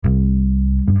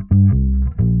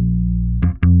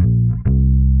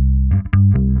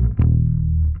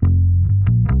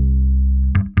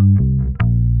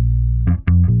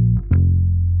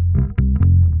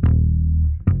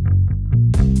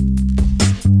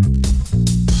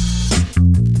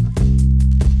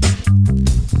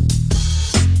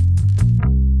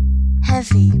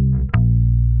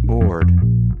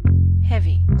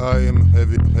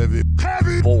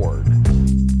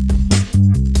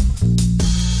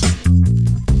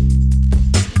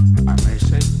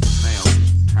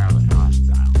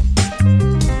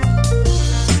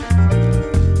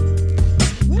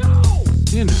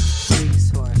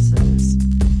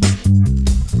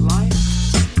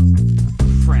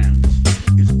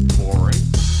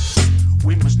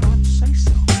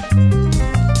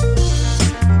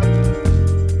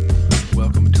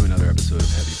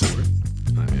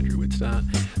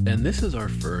This is our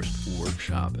first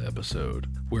workshop episode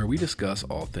where we discuss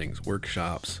all things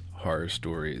workshops, horror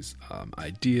stories,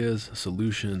 ideas,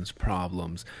 solutions,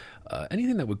 problems,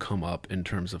 anything that would come up in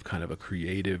terms of kind of a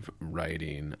creative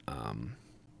writing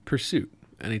pursuit,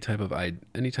 any type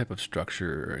of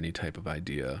structure or any type of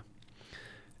idea.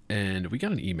 And we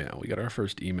got an email. We got our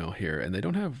first email here, and they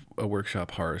don't have a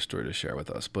workshop horror story to share with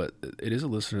us, but it is a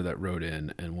listener that wrote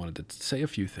in and wanted to say a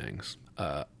few things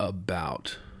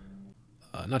about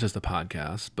not just the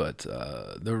podcast, but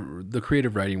the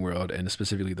creative writing world and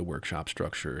specifically the workshop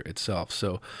structure itself.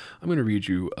 So I'm going to read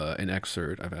you an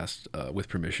excerpt I've asked with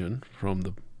permission from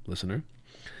the listener.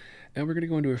 And we're going to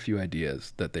go into a few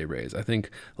ideas that they raise. I think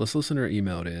this listener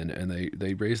emailed in and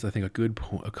they raised, I think,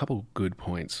 a couple good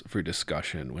points for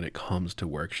discussion when it comes to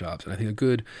workshops. And I think a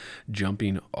good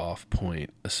jumping off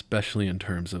point, especially in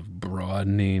terms of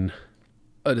broadening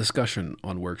a discussion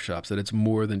on workshops, that it's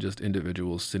more than just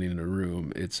individuals sitting in a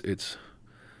room. There's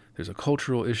a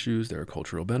cultural issues, there are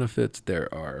cultural benefits, there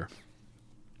are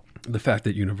the fact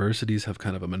that universities have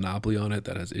kind of a monopoly on it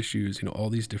that has issues, all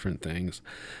these different things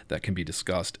that can be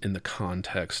discussed in the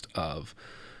context of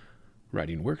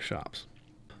writing workshops.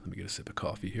 Let me get a sip of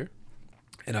coffee here.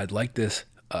 And I'd like this,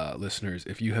 listeners,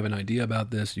 if you have an idea about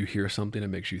this, you hear something that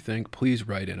makes you think, please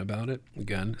write in about it.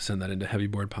 Again, send that into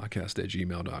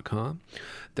heavyboardpodcast@gmail.com.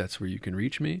 That's where you can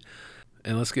reach me.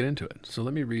 And let's get into it. So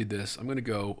let me read this. I'm going to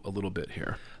go a little bit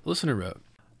here. The listener wrote,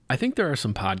 I think there are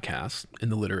some podcasts in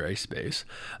the literary space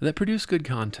that produce good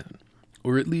content,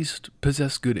 or at least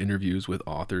possess good interviews with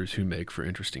authors who make for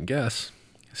interesting guests.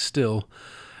 Still,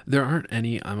 there aren't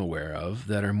any I'm aware of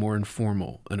that are more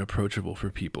informal and approachable for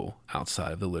people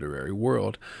outside of the literary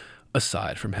world,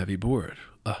 aside from Heavy Board.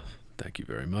 Thank you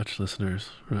very much, listeners.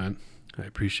 Right? I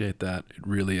appreciate that. It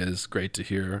really is great to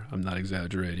hear. I'm not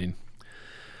exaggerating.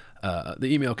 The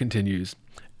email continues.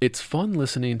 It's fun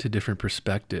listening to different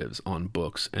perspectives on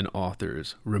books and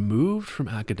authors removed from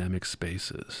academic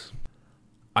spaces.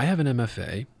 I have an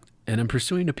MFA and I'm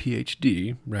pursuing a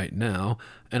PhD right now,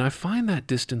 and I find that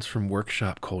distance from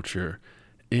workshop culture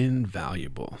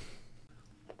invaluable.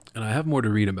 And I have more to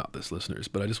read about this, listeners,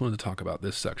 but I just wanted to talk about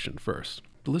this section first.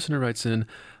 The listener writes in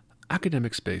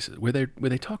academic spaces, where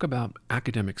they talk about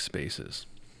academic spaces.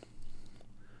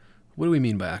 What do we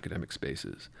mean by academic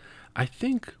spaces? I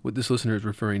think what this listener is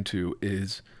referring to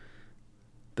is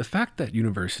the fact that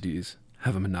universities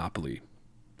have a monopoly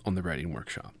on the writing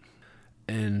workshop.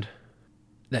 And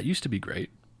that used to be great.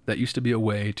 That used to be a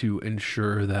way to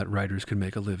ensure that writers could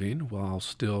make a living while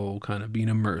still kind of being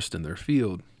immersed in their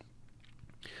field.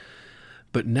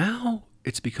 But now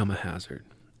it's become a hazard.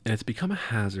 And it's become a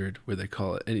hazard where they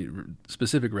call it any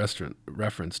specific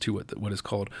reference to what is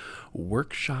called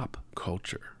workshop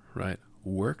culture, right?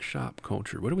 Workshop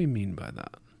culture. What do we mean by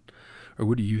that? Or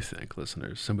what do you think,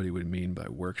 listeners, somebody would mean by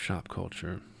workshop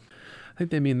culture? I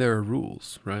think they mean there are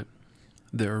rules, right?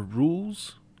 There are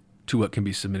rules to what can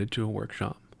be submitted to a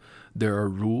workshop. There are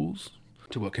rules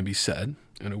to what can be said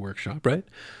in a workshop, right?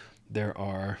 There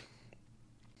are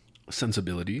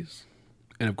sensibilities.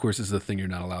 And of course, this is the thing you're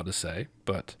not allowed to say,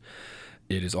 but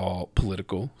it is all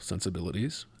political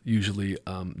sensibilities, usually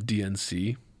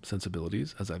DNC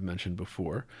sensibilities, as I've mentioned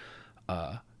before.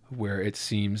 Where it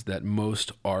seems that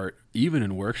most art, even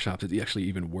in workshops, it's actually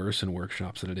even worse in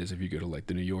workshops than it is if you go to like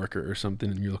the New Yorker or something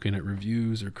and you're looking at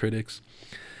reviews or critics,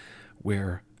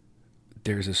 where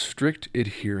there's a strict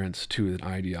adherence to an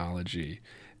ideology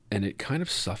and it kind of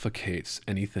suffocates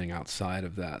anything outside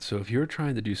of that. So if you're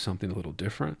trying to do something a little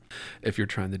different, if you're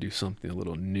trying to do something a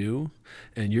little new,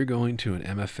 and you're going to an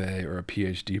MFA or a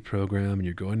PhD program and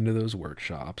you're going into those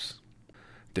workshops,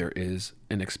 there is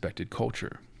an expected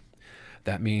culture.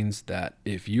 That means that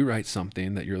if you write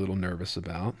something that you're a little nervous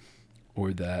about,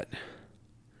 or that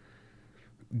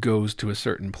goes to a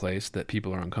certain place that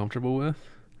people are uncomfortable with,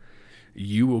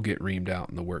 you will get reamed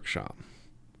out in the workshop.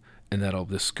 And that'll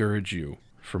discourage you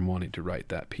from wanting to write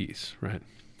that piece, right?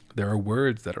 There are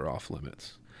words that are off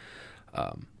limits.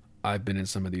 I've been in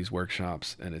some of these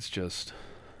workshops and it's just,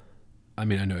 I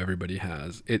know everybody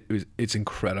has. It's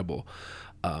incredible.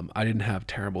 I didn't have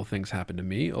terrible things happen to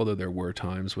me, although there were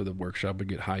times where the workshop would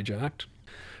get hijacked.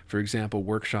 For example,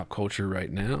 workshop culture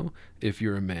right now, if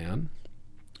you're a man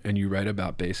and you write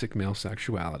about basic male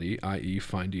sexuality, i.e.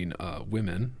 finding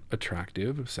women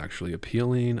attractive, sexually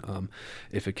appealing,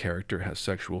 if a character has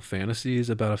sexual fantasies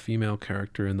about a female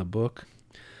character in the book,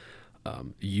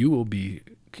 you will be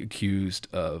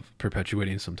accused of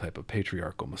perpetuating some type of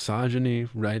patriarchal misogyny,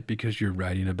 right? Because you're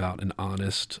writing about an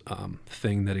honest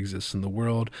thing that exists in the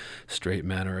world. Straight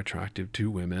men are attractive to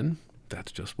women.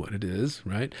 That's just what it is,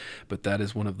 right? But that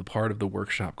is one of the part of the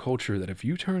workshop culture that if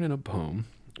you turn in a poem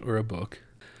or a book,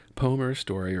 poem or a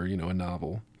story, or, a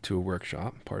novel to a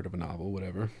workshop, part of a novel,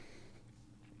 whatever,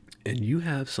 and you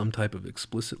have some type of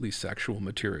explicitly sexual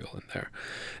material in there,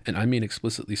 and I mean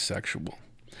explicitly sexual,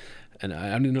 and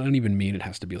I don't even mean it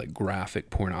has to be like graphic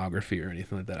pornography or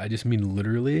anything like that. I just mean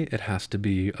literally it has to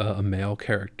be a male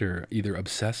character either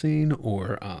obsessing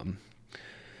or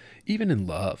even in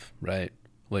love, right?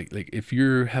 Like if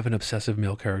you have an obsessive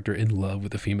male character in love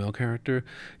with a female character,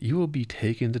 you will be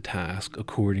taken to task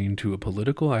according to a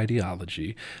political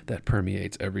ideology that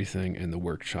permeates everything in the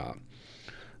workshop.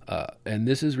 And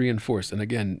this is reinforced. And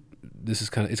again, it's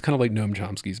kind of like Noam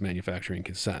Chomsky's manufacturing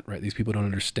consent, right? These people don't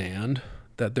understand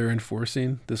that they're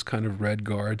enforcing this kind of Red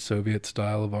Guard Soviet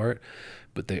style of art,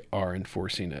 but they are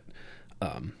enforcing it.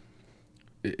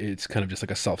 It's kind of just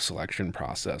like a self-selection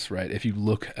process, right? If you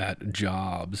look at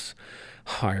jobs,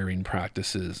 hiring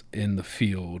practices in the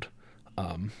field,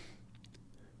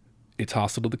 it's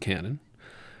hostile to the canon.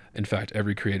 In fact,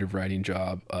 every creative writing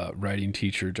job, writing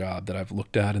teacher job that I've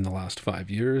looked at in the last 5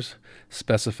 years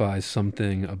specifies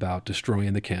something about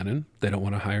destroying the canon. They don't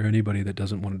want to hire anybody that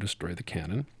doesn't want to destroy the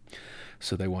canon.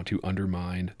 So they want to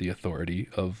undermine the authority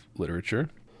of literature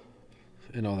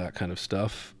and all that kind of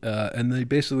stuff. And they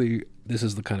basically, this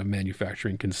is the kind of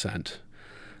manufacturing consent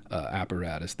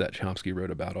apparatus that Chomsky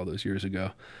wrote about all those years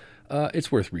ago.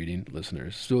 It's worth reading,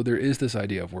 listeners. So there is this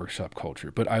idea of workshop culture,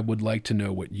 but I would like to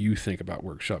know what you think about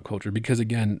workshop culture, because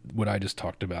again, what I just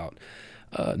talked about,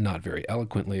 not very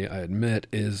eloquently, I admit,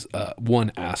 is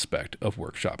one aspect of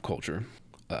workshop culture.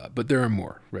 But there are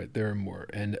more, right? There are more.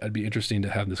 And it'd be interesting to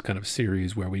have this kind of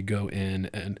series where we go in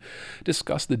and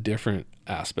discuss the different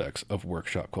aspects of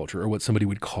workshop culture, or what somebody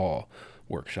would call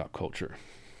workshop culture.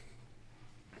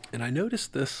 And I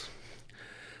noticed this,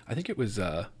 I think it was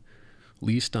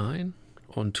Lee Stein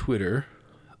on Twitter,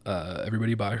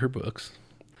 everybody buy her books.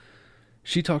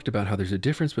 She talked about how there's a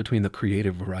difference between the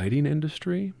creative writing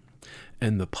industry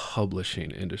and the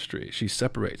publishing industry. She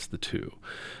separates the two.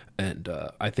 And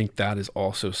I think that is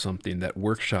also something that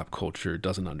workshop culture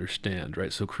doesn't understand,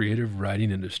 right? So creative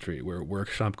writing industry, where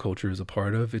workshop culture is a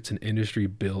part of, it's an industry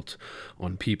built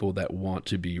on people that want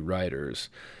to be writers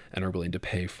and are willing to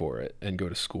pay for it and go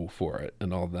to school for it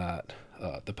and all that.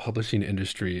 The publishing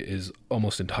industry is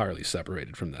almost entirely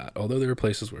separated from that, although there are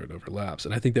places where it overlaps.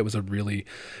 And I think that was a really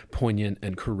poignant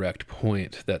and correct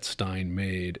point that Stein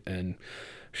made, and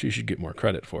she should get more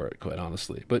credit for it, quite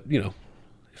honestly. But,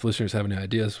 if listeners have any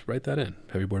ideas, write that in,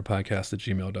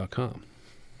 heavyboardpodcast@gmail.com.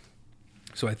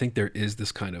 So I think there is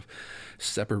this kind of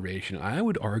separation. I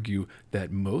would argue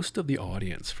that most of the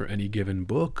audience for any given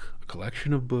book, a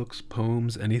collection of books,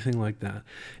 poems, anything like that,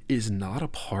 is not a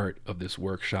part of this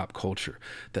workshop culture.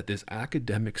 That this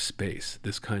academic space,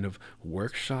 this kind of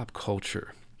workshop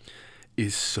culture,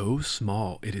 is so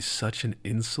small. It is such an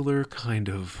insular kind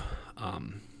of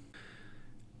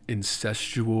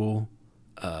incestual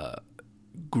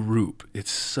group.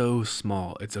 It's so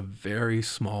small. It's a very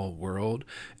small world,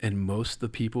 and most of the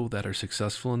people that are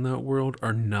successful in that world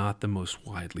are not the most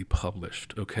widely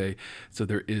published, okay? So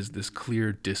there is this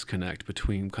clear disconnect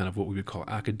between kind of what we would call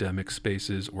academic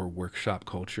spaces or workshop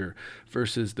culture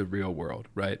versus the real world,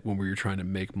 right? When we're trying to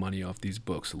make money off these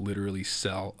books, literally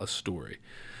sell a story.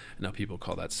 Now, people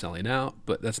call that selling out,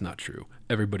 but that's not true.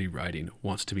 Everybody writing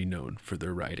wants to be known for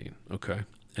their writing, okay?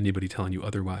 Anybody telling you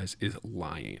otherwise is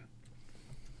lying.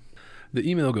 The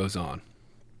email goes on,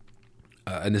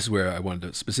 and this is where I wanted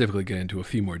to specifically get into a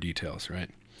few more details, right?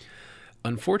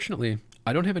 Unfortunately,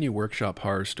 I don't have any workshop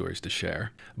horror stories to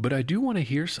share, but I do want to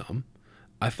hear some.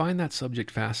 I find that subject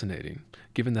fascinating,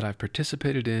 given that I've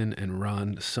participated in and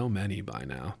run so many by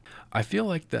now. I feel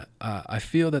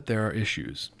that there are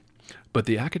issues, but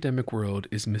the academic world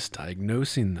is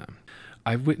misdiagnosing them.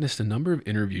 I've witnessed a number of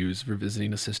interviews for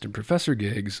visiting assistant professor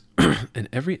gigs, and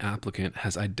every applicant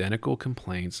has identical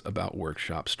complaints about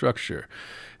workshop structure.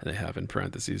 And they have in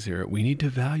parentheses here, we need to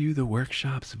value the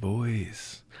workshop's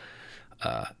voice,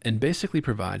 and basically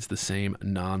provides the same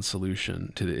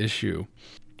non-solution to the issue,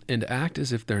 and act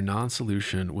as if their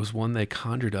non-solution was one they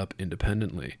conjured up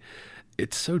independently.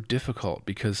 It's so difficult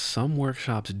because some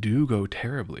workshops do go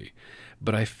terribly,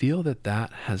 but I feel that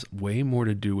that has way more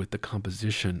to do with the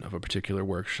composition of a particular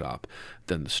workshop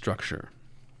than the structure.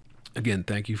 Again,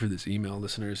 thank you for this email,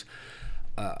 listeners.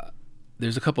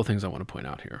 There's a couple things I want to point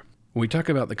out here. When we talk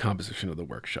about the composition of the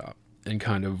workshop and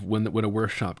kind of when a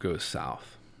workshop goes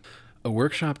south, A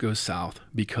workshop goes south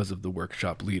because of the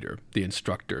workshop leader, the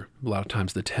instructor, a lot of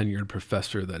times the tenured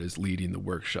professor that is leading the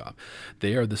workshop.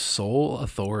 They are the sole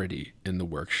authority in the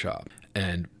workshop,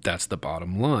 and that's the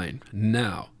bottom line.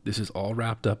 Now, this is all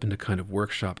wrapped up into kind of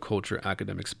workshop culture,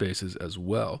 academic spaces as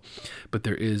well, but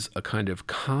there is a kind of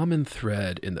common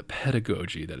thread in the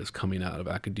pedagogy that is coming out of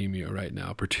academia right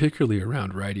now, particularly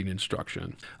around writing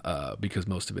instruction, because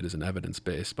most of it isn't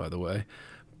evidence-based, by the way.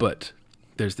 But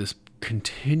there's this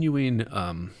continuing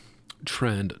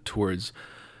trend towards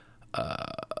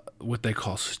what they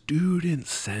call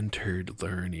student-centered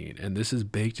learning, and this is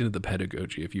baked into the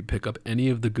pedagogy. If you pick up any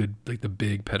of the good, like the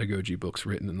big pedagogy books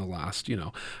written in the last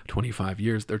 25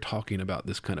 years, they're talking about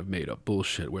this kind of made-up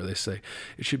bullshit where they say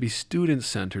it should be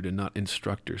student-centered and not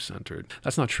instructor-centered.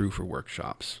 That's not true for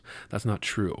workshops. That's not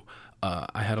true.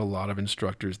 I had a lot of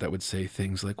instructors that would say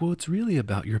things like, well, it's really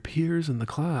about your peers in the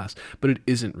class, but it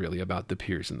isn't really about the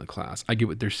peers in the class. I get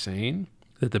what they're saying,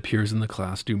 that the peers in the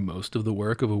class do most of the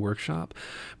work of a workshop,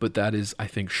 but that is, I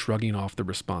think, shrugging off the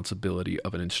responsibility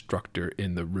of an instructor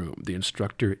in the room. The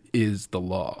instructor is the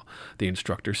law. The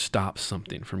instructor stops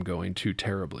something from going too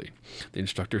terribly. The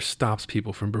instructor stops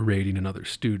people from berating another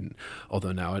student.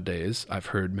 Although nowadays, I've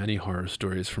heard many horror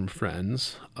stories from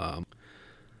friends,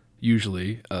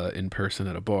 usually in person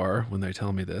at a bar when they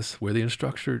tell me this, where the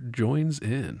instructor joins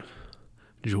in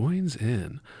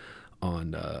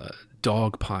on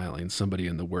dogpiling somebody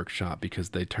in the workshop because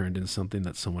they turned in something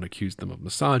that someone accused them of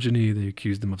misogyny, they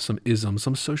accused them of some ism,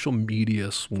 some social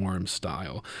media swarm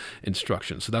style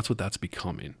instruction. So that's what that's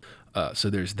becoming.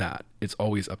 So there's that. It's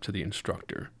always up to the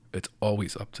instructor. It's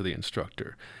always up to the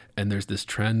instructor. And there's this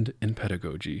trend in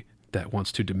pedagogy that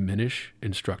wants to diminish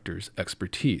instructors'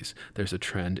 expertise. There's a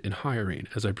trend in hiring,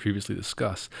 as I previously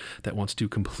discussed, that wants to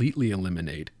completely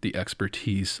eliminate the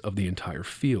expertise of the entire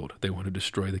field. They want to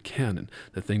destroy the canon,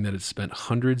 the thing that has spent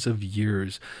hundreds of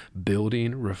years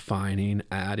building, refining,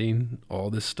 adding, all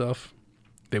this stuff.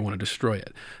 They want to destroy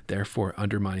it, therefore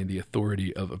undermining the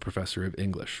authority of a professor of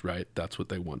English, right? That's what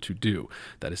they want to do.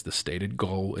 That is the stated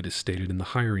goal. It is stated in the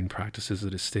hiring practices.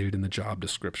 It is stated in the job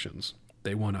descriptions.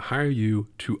 They want to hire you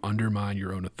to undermine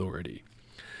your own authority.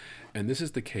 And this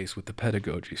is the case with the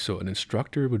pedagogy. So an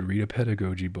instructor would read a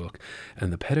pedagogy book,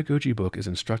 and the pedagogy book is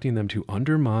instructing them to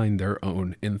undermine their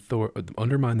own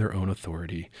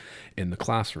authority in the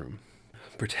classroom,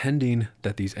 pretending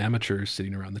that these amateurs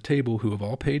sitting around the table who have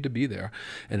all paid to be there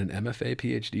at an MFA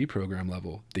PhD program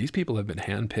level, these people have been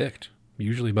handpicked,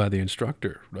 usually by the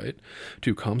instructor, right,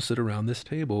 to come sit around this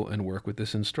table and work with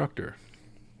this instructor.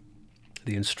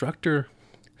 The instructor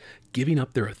giving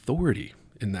up their authority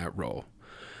in that role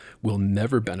will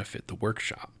never benefit the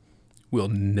workshop, will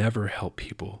never help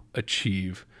people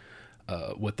achieve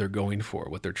what they're going for,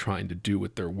 what they're trying to do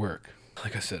with their work.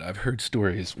 Like I said, I've heard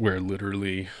stories where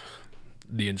literally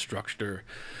the instructor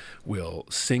will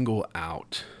single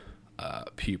out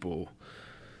people,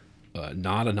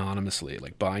 not anonymously,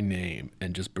 like by name,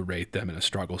 and just berate them in a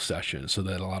struggle session, so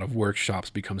that a lot of workshops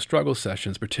become struggle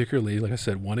sessions. Particularly, like I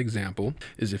said, one example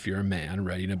is if you're a man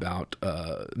writing about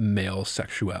male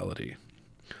sexuality.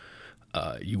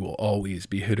 You will always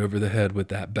be hit over the head with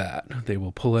that bat. They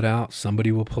will pull it out.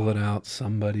 Somebody will pull it out.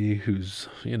 Somebody who's,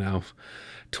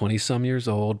 20-some years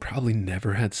old, probably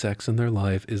never had sex in their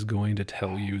life, is going to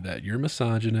tell you that you're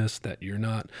misogynist, that you're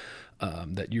not,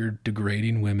 that you're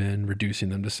degrading women, reducing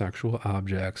them to sexual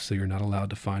objects, so you're not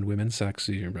allowed to find women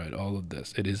sexy, right? All of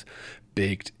this. It is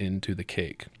baked into the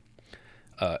cake.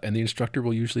 And the instructor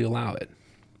will usually allow it,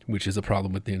 which is a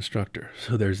problem with the instructor.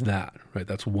 So there's that, right?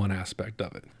 That's one aspect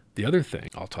of it. The other thing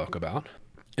I'll talk about,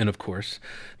 and of course,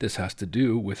 this has to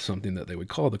do with something that they would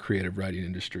call the creative writing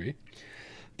industry.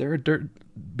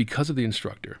 Because of the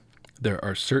instructor, there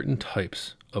are certain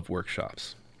types of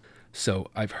workshops. So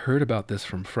I've heard about this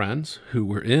from friends who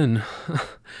were in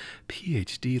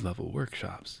PhD level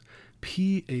workshops,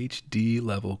 PhD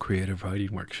level creative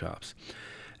writing workshops.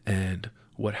 And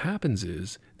what happens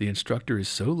is the instructor is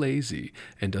so lazy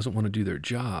and doesn't want to do their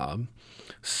job,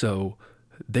 so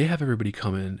they have everybody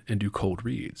come in and do cold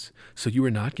reads. So you are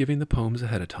not giving the poems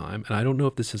ahead of time. And I don't know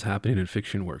if this is happening in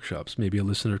fiction workshops. Maybe a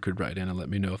listener could write in and let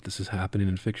me know if this is happening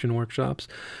in fiction workshops,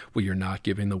 where you're not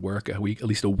giving the work at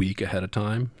least a week ahead of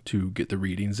time to get the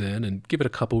readings in, and give it a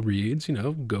couple reads,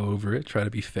 go over it, try to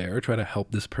be fair, try to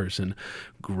help this person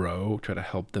grow, try to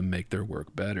help them make their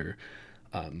work better.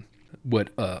 What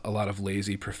a lot of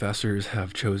lazy professors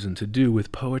have chosen to do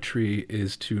with poetry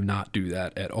is to not do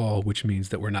that at all, which means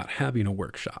that we're not having a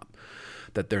workshop,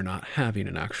 that they're not having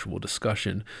an actual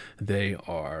discussion. They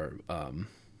are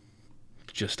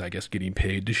just, I guess, getting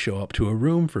paid to show up to a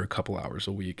room for a couple hours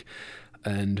a week.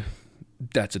 And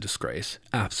That's a disgrace.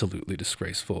 Absolutely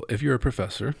disgraceful. If you're a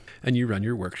professor and you run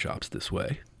your workshops this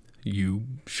way, you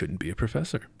shouldn't be a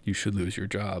professor. You should lose your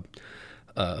job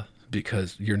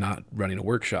because you're not running a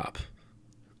workshop.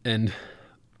 And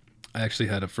I actually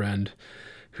had a friend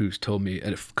who's told me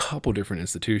at a couple different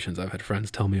institutions, I've had friends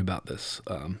tell me about this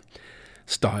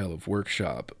style of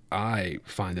workshop. I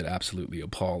find it absolutely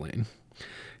appalling.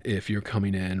 If you're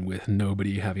coming in with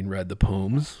nobody having read the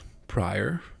poems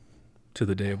prior to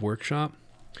the day of workshop,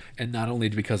 and not only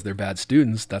because they're bad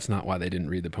students, that's not why they didn't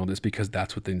read the poem, it's because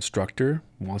that's what the instructor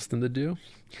wants them to do.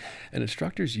 And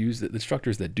instructors use it, the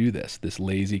instructors that do this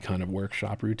lazy kind of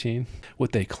workshop routine,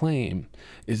 what they claim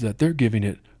is that they're giving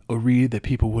it a read that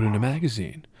people would in a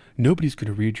magazine. Nobody's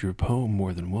going to read your poem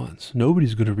more than once.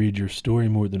 Nobody's going to read your story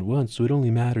more than once, so it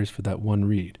only matters for that one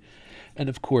read. And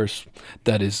of course,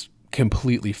 that is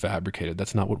completely fabricated.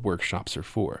 That's not what workshops are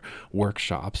for.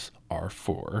 Workshops are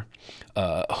for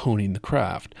honing the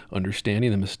craft,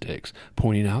 understanding the mistakes,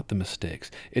 pointing out the mistakes.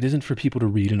 It isn't for people to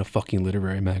read in a fucking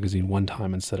literary magazine one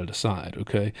time and set it aside,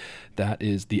 okay? That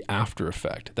is the after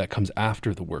effect. That comes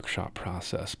after the workshop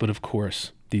process. But of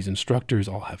course, these instructors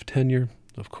all have tenure.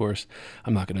 Of course,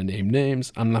 I'm not going to name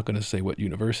names. I'm not going to say what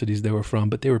universities they were from,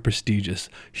 but they were prestigious,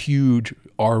 huge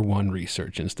R1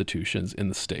 research institutions in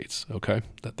the States, okay,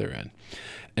 that they're in.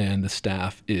 And the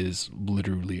staff is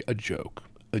literally a joke,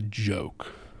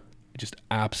 just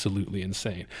absolutely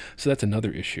insane. So that's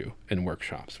another issue in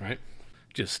workshops, right?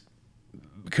 Just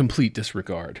complete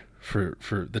disregard for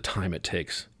the time it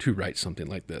takes to write something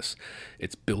like this.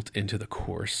 It's built into the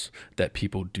course that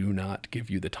people do not give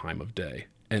you the time of day.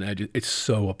 And it's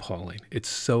so appalling. It's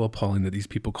so appalling that these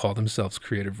people call themselves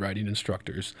creative writing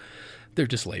instructors. They're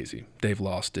just lazy. They've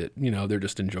lost it. You know, they're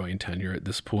just enjoying tenure at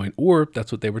this point, or that's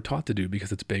what they were taught to do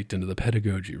because it's baked into the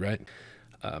pedagogy, right?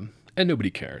 And nobody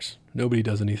cares. Nobody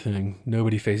does anything.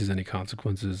 Nobody faces any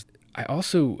consequences.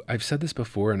 I've said this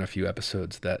before in a few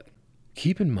episodes that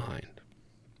keep in mind,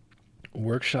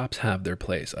 workshops have their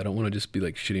place. I don't want to just be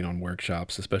like shitting on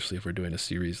workshops, especially if we're doing a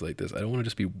series like this. I don't want to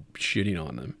just be shitting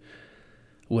on them.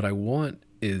 What I want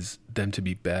is them to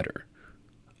be better.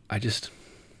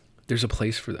 There's a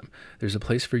place for them. There's a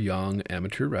place for young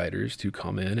amateur writers to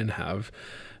come in and have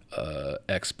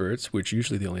experts, which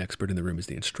usually the only expert in the room is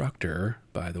the instructor,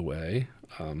 by the way.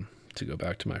 To go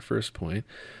back to my first point,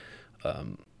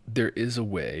 there is a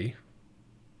way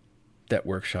that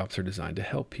workshops are designed to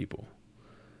help people.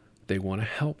 They want to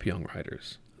help young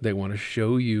writers. They want to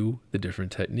show you the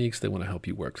different techniques. They want to help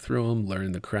you work through them,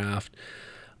 learn the craft.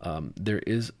 There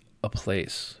is a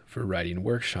place for writing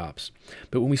workshops.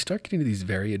 But when we start getting to these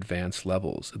very advanced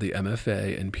levels, the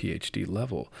MFA and PhD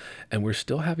level, and we're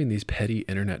still having these petty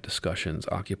internet discussions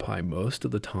occupy most of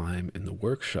the time in the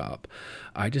workshop,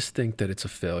 I just think that it's a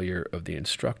failure of the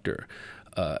instructor.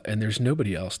 And there's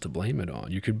nobody else to blame it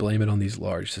on. You could blame it on these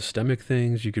large systemic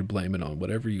things. You could blame it on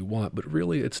whatever you want, but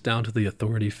really it's down to the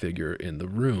authority figure in the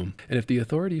room. And if the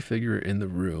authority figure in the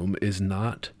room is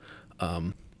not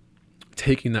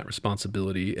taking that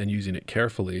responsibility and using it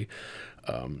carefully,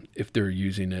 if they're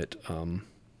using it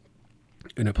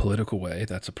in a political way,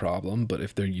 that's a problem. But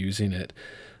if they're using it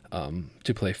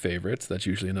to play favorites, that's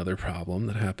usually another problem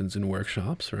that happens in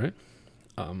workshops, right?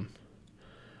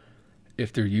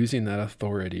 If they're using that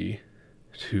authority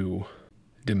to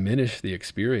diminish the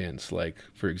experience, like,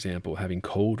 for example, having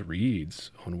cold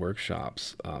reads on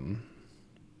workshops,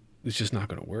 it's just not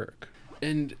going to work.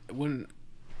 And when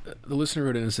the listener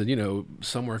wrote in and said, you know,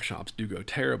 some workshops do go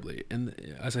terribly. And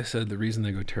as I said, the reason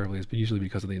they go terribly is usually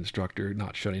because of the instructor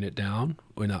not shutting it down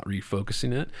or not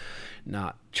refocusing it,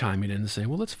 not chiming in and saying,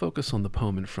 well, let's focus on the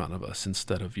poem in front of us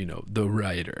instead of, you know, the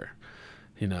writer.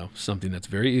 You know, something that's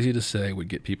very easy to say would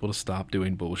get people to stop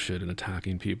doing bullshit and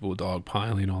attacking people,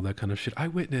 dogpiling, all that kind of shit. I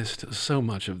witnessed so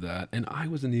much of that, and I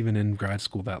wasn't even in grad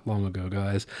school that long ago,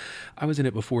 guys. I was in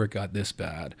it before it got this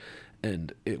bad,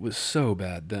 and it was so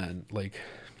bad then. Like,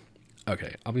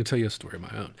 okay, I'm gonna tell you a story of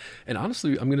my own. And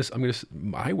honestly,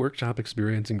 my workshop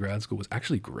experience in grad school was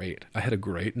actually great. I had a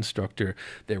great instructor.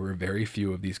 There were very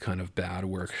few of these kind of bad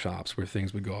workshops where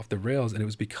things would go off the rails, and it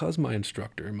was because my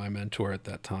instructor, my mentor at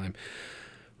that time,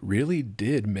 really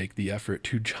did make the effort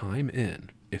to chime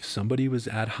in if somebody was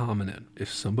ad hominem, if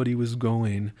somebody was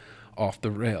going off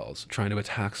the rails, trying to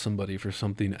attack somebody for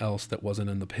something else that wasn't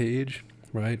in the page,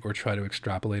 right? Or try to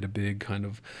extrapolate a big kind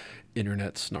of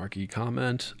internet snarky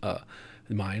comment.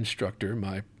 My instructor,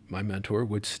 my mentor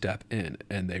would step in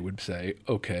and they would say,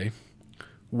 okay,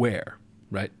 where,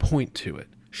 right? Point to it.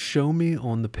 Show me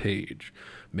on the page.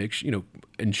 Make sure,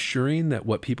 ensuring that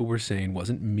what people were saying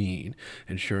wasn't mean,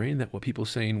 ensuring that what people were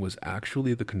saying was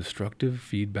actually the constructive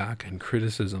feedback and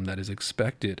criticism that is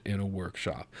expected in a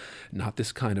workshop, not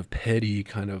this kind of petty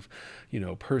kind of,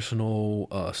 personal,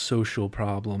 social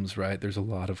problems, right? There's a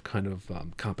lot of kind of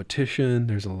competition.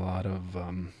 There's a lot of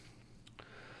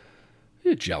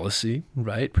jealousy,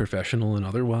 right? Professional and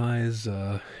otherwise,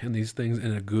 and these things.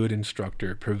 And a good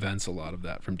instructor prevents a lot of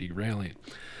that from derailing.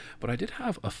 But I did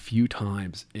have a few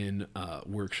times in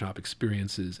workshop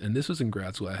experiences, and this was in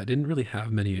grad school. I didn't really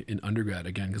have many in undergrad,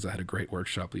 again, because I had a great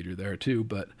workshop leader there too.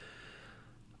 But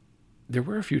there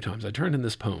were a few times I turned in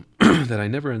this poem that I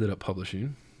never ended up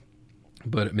publishing,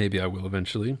 but maybe I will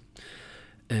eventually.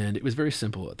 And it was very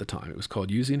simple at the time. It was called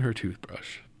Using Her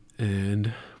Toothbrush.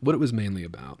 And what it was mainly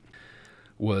about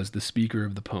was the speaker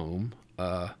of the poem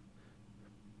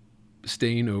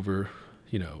staying over,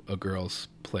 a girl's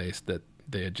place that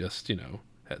they had just,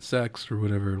 had sex or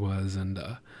whatever it was, and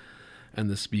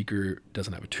the speaker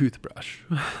doesn't have a toothbrush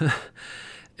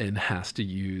and has to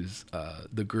use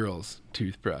the girl's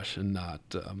toothbrush and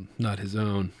not his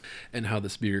own, and how the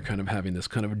speaker kind of having this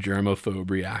kind of germaphobe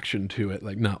reaction to it,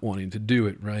 like not wanting to do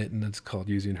it, right? And that's called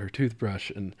Using Her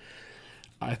Toothbrush. And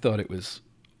I thought it was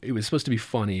supposed to be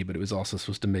funny, but it was also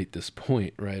supposed to make this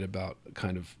point, right, about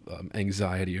kind of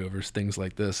anxiety over things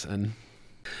like this. And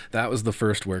that was the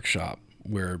first workshop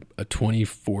where a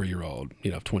 24-year-old,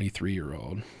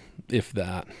 23-year-old, if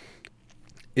that,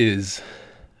 is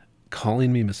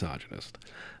calling me misogynist.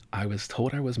 I was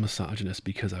told I was misogynist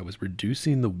because I was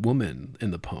reducing the woman in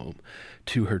the poem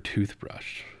to her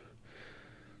toothbrush.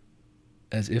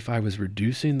 As if I was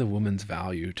reducing the woman's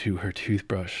value to her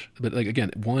toothbrush. But again,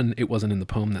 one, it wasn't in the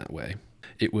poem that way.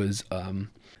 It was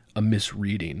a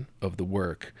misreading of the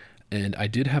work. And I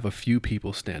did have a few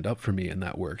people stand up for me in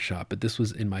that workshop, but this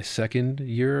was in my second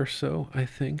year or so, I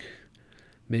think.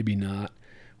 Maybe not,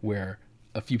 where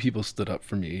a few people stood up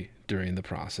for me during the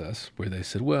process, where they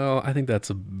said, well, I think that's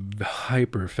a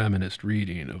hyper-feminist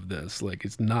reading of this. Like,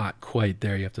 it's not quite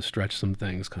there. You have to stretch some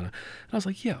things, kind of. And I was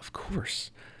like, yeah, of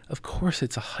course. Of course,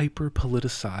 it's a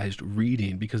hyper-politicized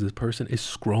reading because this person is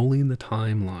scrolling the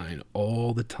timeline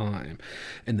all the time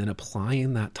and then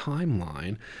applying that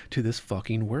timeline to this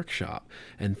fucking workshop.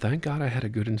 And thank God I had a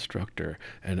good instructor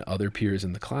and other peers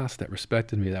in the class that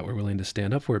respected me, that were willing to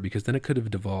stand up for it, because then it could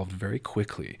have devolved very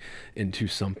quickly into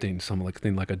something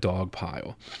like a dog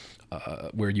pile.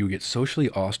 Where you get socially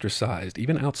ostracized,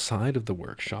 even outside of the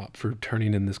workshop, for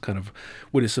turning in this kind of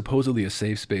what is supposedly a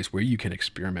safe space where you can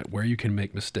experiment, where you can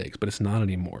make mistakes, but it's not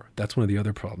anymore. That's one of the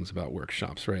other problems about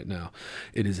workshops right now.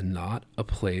 It is not a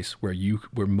place where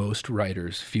most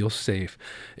writers feel safe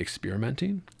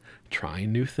experimenting,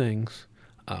 trying new things.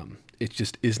 It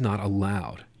just is not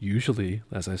allowed. Usually,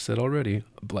 as I said already,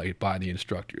 by the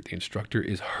instructor. The instructor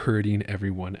is hurting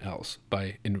everyone else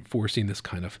by enforcing this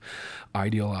kind of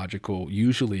ideological,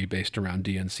 usually based around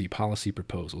DNC policy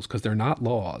proposals, because they're not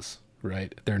laws,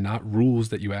 right? They're not rules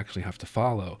that you actually have to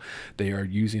follow. They are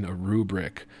using a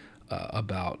rubric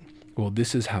about, well,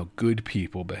 this is how good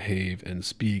people behave and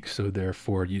speak, so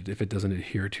therefore, if it doesn't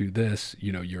adhere to this,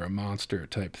 you're a monster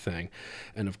type thing.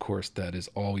 And of course, that is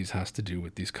always has to do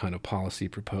with these kind of policy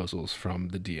proposals from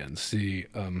the DNC.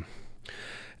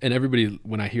 And everybody,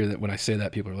 when I say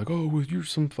that, people are like, oh, well, you're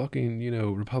some fucking,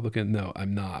 Republican. No,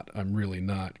 I'm not. I'm really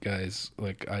not, guys.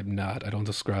 Like, I'm not. I don't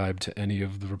subscribe to any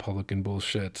of the Republican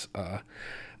bullshit.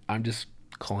 I'm just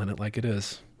calling it like it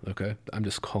is, okay? I'm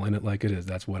just calling it like it is.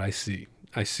 That's what I see.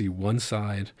 I see one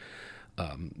side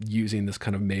using this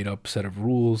kind of made-up set of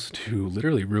rules to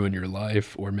literally ruin your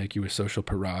life or make you a social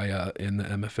pariah in the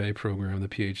MFA program, the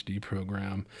PhD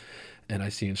program, and I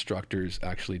see instructors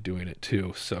actually doing it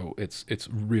too. So it's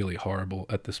really horrible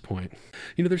at this point.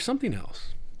 There's something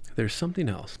else. There's something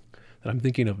else that I'm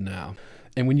thinking of now.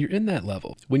 And when you're in that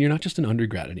level, when you're not just an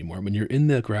undergrad anymore, when you're in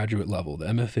the graduate level, the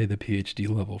MFA, the PhD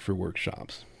level for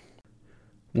workshops,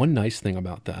 one nice thing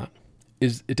about that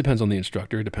is it depends on the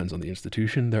instructor, it depends on the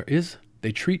institution.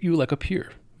 They treat you like a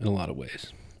peer in a lot of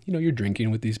ways. You're drinking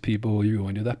with these people, you're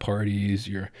going to the parties,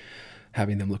 you're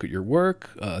having them look at your work.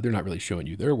 They're not really showing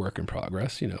you their work in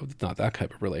progress. It's not that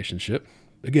type of relationship.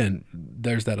 Again,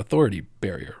 there's that authority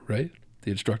barrier, right?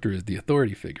 The instructor is the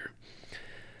authority figure.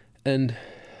 And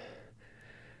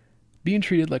being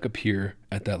treated like a peer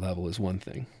at that level is one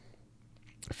thing.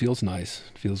 It feels nice,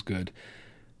 it feels good,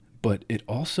 but it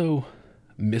also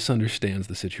misunderstands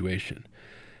the situation.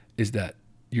 Is that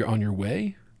you're on your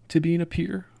way to being a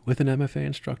peer with an MFA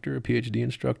instructor, a PhD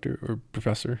instructor, or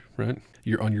professor, right?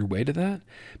 You're on your way to that,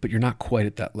 but you're not quite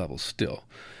at that level still.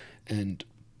 And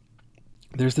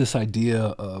there's this idea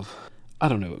of I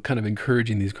don't know, kind of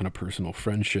encouraging these kind of personal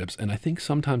friendships. And I think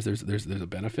sometimes there's a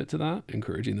benefit to that,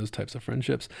 encouraging those types of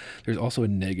friendships. There's also a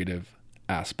negative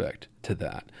aspect to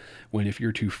that. When if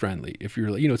you're too friendly, if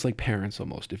you're, it's like parents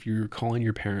almost. If you're calling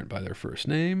your parent by their first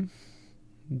name,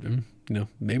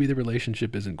 maybe the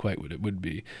relationship isn't quite what it would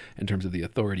be in terms of the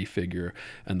authority figure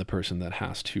and the person that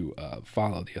has to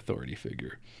follow the authority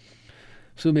figure.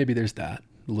 So maybe there's that,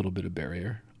 a little bit of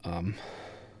barrier.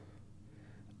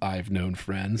 I've known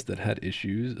friends that had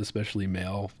issues, especially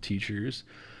male teachers,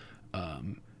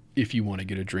 if you want to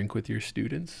get a drink with your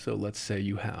students. So let's say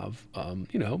you have,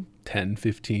 10,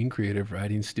 15 creative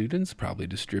writing students, probably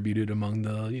distributed among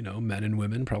the, men and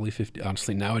women, probably 50.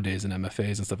 Honestly, nowadays in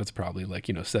MFAs and stuff, it's probably like,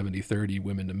 70-30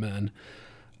 women to men.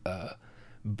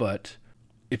 But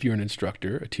if you're an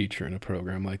instructor, a teacher in a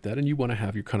program like that, and you want to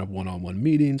have your kind of one-on-one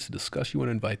meetings to discuss, you want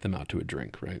to invite them out to a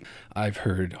drink, right? I've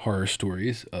heard horror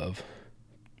stories of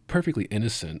perfectly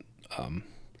innocent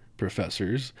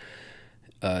professors.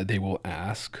 They will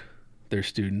ask their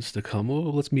students to come,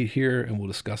 let's meet here and we'll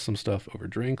discuss some stuff over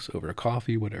drinks, over a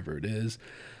coffee, whatever it is,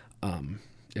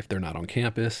 if they're not on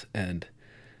campus. And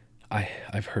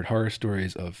I've heard horror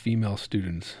stories of female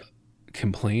students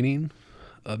complaining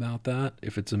about that.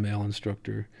 If it's a male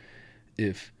instructor,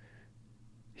 if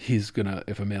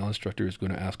a male instructor is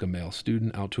going to ask a male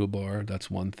student out to a bar, that's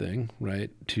one thing, right,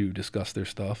 to discuss their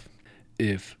stuff.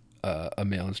 If a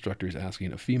male instructor is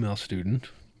asking a female student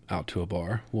out to a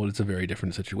bar, well, it's a very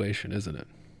different situation, isn't it?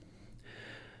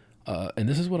 And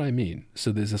this is what I mean.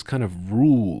 So there's this kind of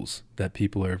rules that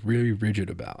people are very rigid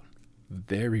about,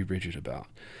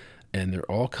 and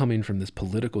they're all coming from this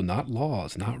political, not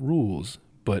laws, not rules,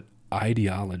 but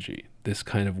ideology. This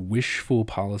kind of wishful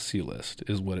policy list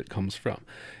is what it comes from.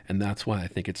 And that's why I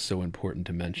think it's so important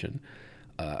to mention.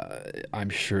 I'm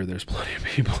sure there's plenty of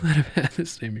people that have had the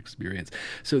same experience.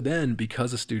 So then,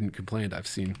 because a student complained, I've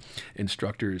seen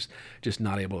instructors just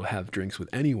not able to have drinks with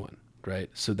anyone,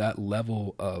 right? So that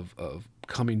level of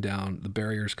coming down, the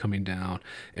barriers coming down,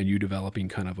 and you developing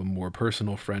kind of a more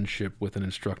personal friendship with an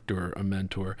instructor or a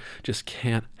mentor just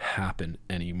can't happen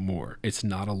anymore. It's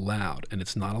not allowed. And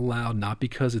it's not allowed not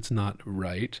because it's not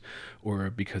right or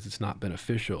because it's not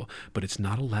beneficial, but it's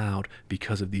not allowed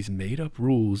because of these made up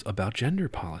rules about gender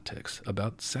politics,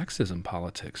 about sexism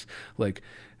politics. Like,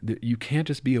 you can't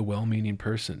just be a well-meaning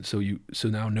person. So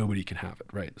now nobody can have it,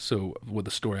 right? So what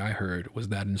the story I heard was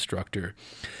that instructor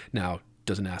now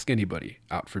doesn't ask anybody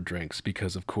out for drinks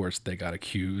because, of course, they got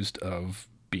accused of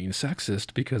being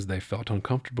sexist because they felt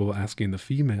uncomfortable asking the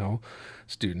female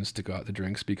students to go out to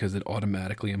drinks because it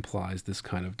automatically implies this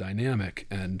kind of dynamic.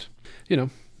 And,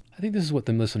 I think this is what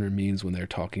the listener means when they're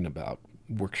talking about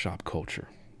workshop culture,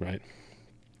 right?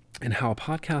 And how a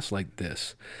podcast like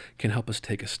this can help us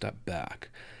take a step back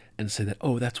and say that,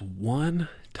 that's one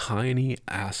tiny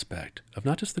aspect of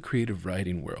not just the creative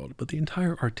writing world, but the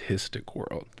entire artistic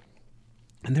world.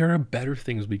 And there are better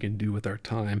things we can do with our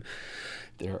time.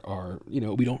 There are,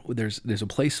 there's a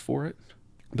place for it,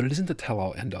 but it isn't the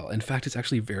tell-all end-all. In fact, it's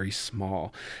actually very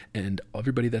small. And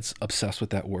everybody that's obsessed with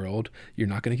that world, you're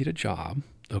not going to get a job,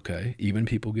 okay? Even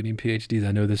people getting PhDs,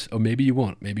 I know this. Oh, maybe you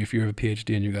won't. Maybe if you have a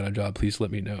PhD and you got a job, please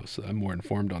let me know so I'm more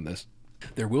informed on this.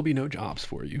 There will be no jobs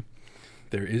for you.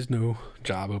 There is no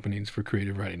job openings for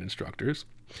creative writing instructors.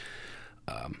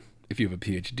 If you have a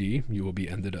PhD, you will be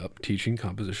ended up teaching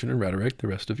composition and rhetoric the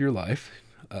rest of your life.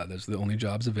 Those are the only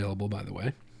jobs available, by the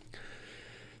way.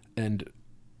 And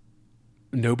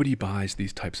nobody buys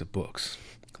these types of books.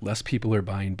 Less people are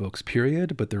buying books,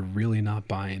 period, but they're really not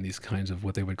buying these kinds of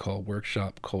what they would call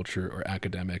workshop culture or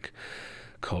academic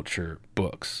culture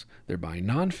books. They're buying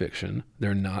nonfiction.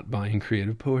 They're not buying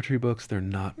creative poetry books. They're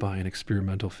not buying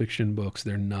experimental fiction books.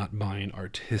 They're not buying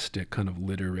artistic kind of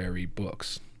literary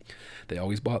books. They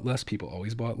always bought less. People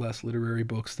always bought less literary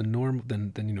books than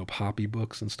poppy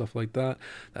books and stuff like that.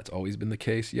 That's always been the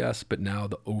case, yes. But now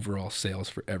the overall sales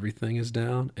for everything is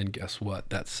down. And guess what?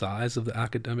 That size of the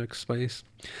academic space,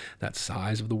 that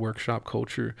size of the workshop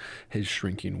culture is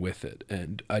shrinking with it.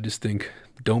 And I just think,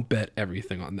 don't bet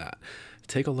everything on that.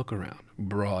 Take a look around.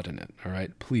 Broaden it, all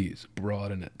right? Please,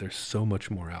 broaden it. There's so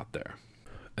much more out there.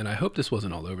 And I hope this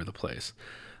wasn't all over the place.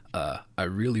 I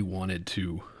really wanted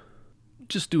to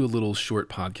just do a little short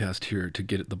podcast here to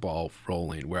get the ball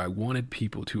rolling, where I wanted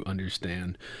people to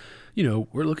understand,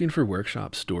 we're looking for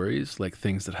workshop stories, like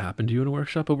things that happen to you in a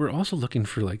workshop, but we're also looking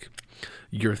for like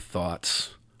your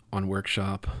thoughts on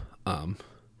workshop,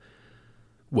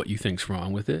 what you think's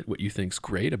wrong with it, what you think's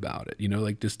great about it. You know,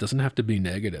 like, this doesn't have to be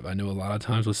negative. I know a lot of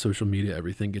times with social media,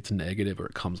 everything gets negative or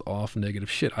it comes off negative.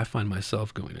 Shit, I find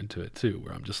myself going into it too,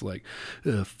 where I'm just like,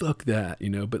 fuck that, you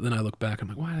know. But then I look back, I'm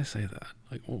like, why did I say that?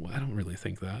 Like, well, I don't really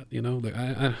think that, you know. Like,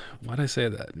 why did I say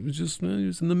that? It was just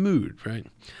in the mood, right?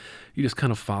 You just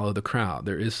kind of follow the crowd.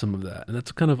 There is some of that, and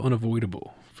that's kind of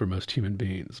unavoidable for most human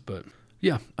beings. But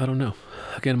yeah, I don't know.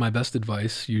 Again, my best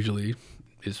advice usually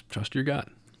is trust your gut.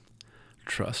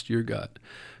 Trust your gut.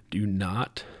 Do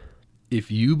not,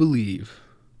 if you believe,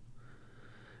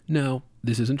 now,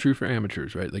 this isn't true for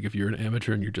amateurs, right? Like, if you're an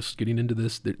amateur and you're just getting into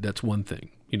this, that's one thing,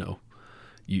 you know.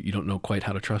 You don't know quite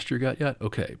how to trust your gut yet?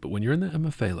 Okay, but when you're in the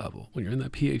MFA level, when you're in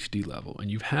that PhD level,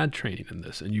 and you've had training in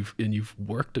this, and you've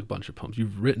worked a bunch of poems,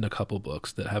 you've written a couple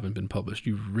books that haven't been published,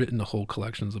 you've written a whole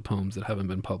collections of poems that haven't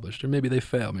been published, or maybe they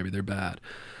fail, maybe they're bad.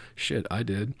 Shit, I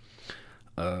did.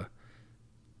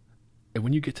 And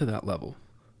when you get to that level,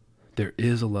 there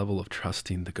is a level of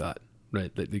trusting the gut,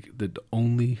 right? That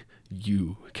only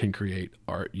you can create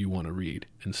art you want to read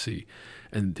and see.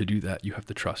 And to do that, you have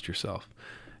to trust yourself.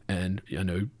 And I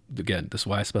know, again, this is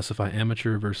why I specify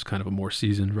amateur versus kind of a more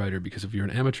seasoned writer, because if you're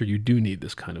an amateur, you do need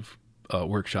this kind of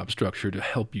workshop structure to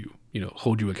help you, you know,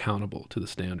 hold you accountable to the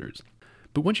standards.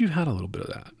 But once you've had a little bit of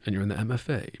that and you're in the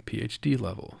MFA, PhD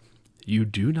level, you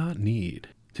do not need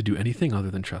to do anything other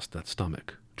than trust that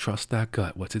stomach. Trust that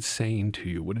gut. What's it saying to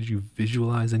you? What did you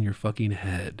visualize in your fucking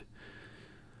head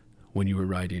when you were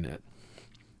writing it?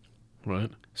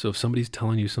 Right? So if somebody's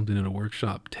telling you something in a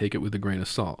workshop, take it with a grain of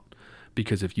salt.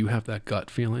 Because if you have that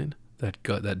gut feeling,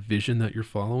 that vision that you're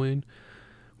following,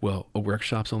 well, a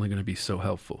workshop's only going to be so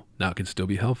helpful. Now, it can still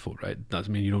be helpful, right?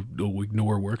 Doesn't mean you don't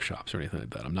ignore workshops or anything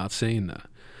like that. I'm not saying that.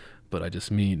 But I just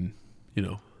mean, you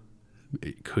know,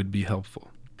 it could be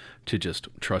helpful to just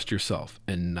trust yourself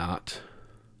and not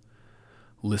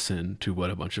listen to what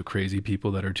a bunch of crazy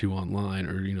people that are too online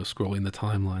or, you know, scrolling the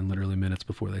timeline literally minutes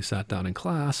before they sat down in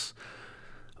class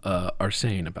are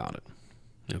saying about it.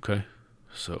 Okay?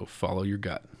 So follow your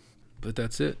gut. But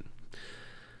that's it.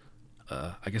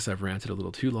 I guess I've ranted a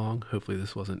little too long. Hopefully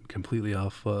this wasn't completely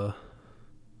off,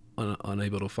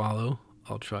 unable to follow.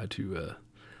 I'll try to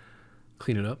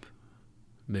clean it up,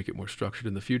 make it more structured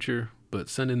in the future. But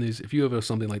send in these, if you have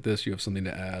something like this, you have something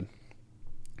to add,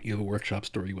 you have a workshop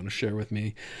story you want to share with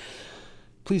me,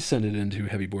 please send it into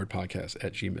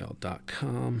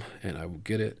heavyboardpodcast@gmail.com and I will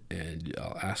get it, and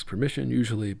I'll ask permission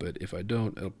usually, but if I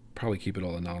don't, I'll probably keep it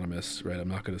all anonymous, right? I'm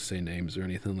not going to say names or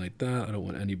anything like that. I don't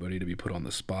want anybody to be put on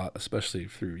the spot, especially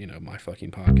through, you know, my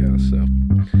fucking podcast. So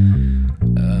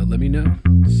let me know.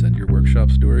 Send your workshop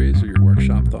stories or your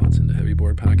workshop thoughts into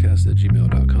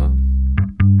heavyboardpodcast@gmail.com.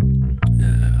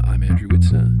 I'm Andrew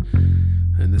Whitson,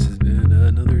 and this has been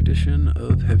another edition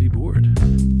of Heavy Board.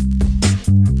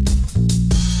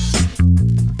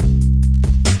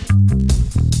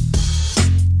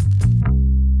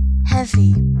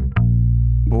 Heavy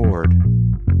board.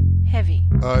 Heavy.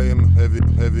 I am heavy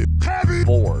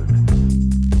board.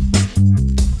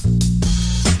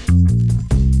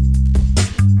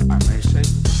 I may say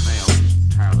that the male is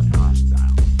entirely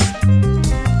hostile.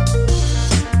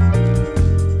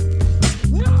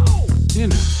 No!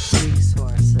 Dinner.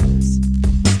 Resources.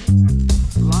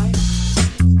 Life,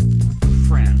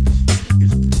 friends,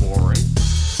 is boring.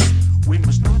 We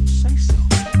must not say so.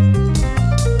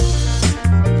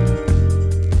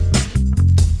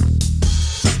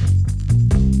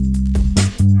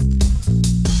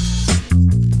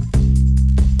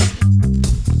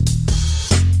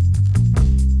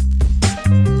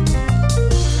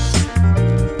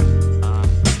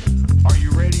 Are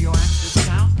you radioactive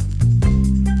now?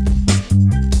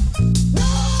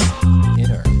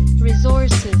 Inner.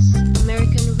 Resources.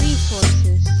 American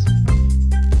resources.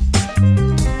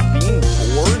 Being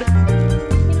bored?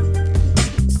 You know,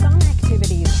 some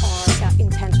activities are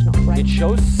intentional, right? It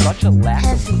shows such a lack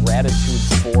Heavy. of gratitude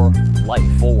for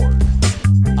life. Bored.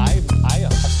 I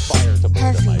aspire to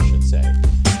boredom, I Heavy. should say.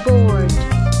 Bored.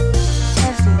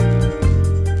 Heavy.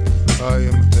 I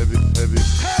am heavy.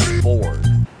 Bored.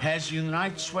 Has you the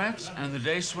night sweats and the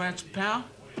day sweats, pal?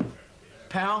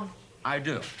 Pal, I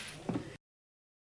do.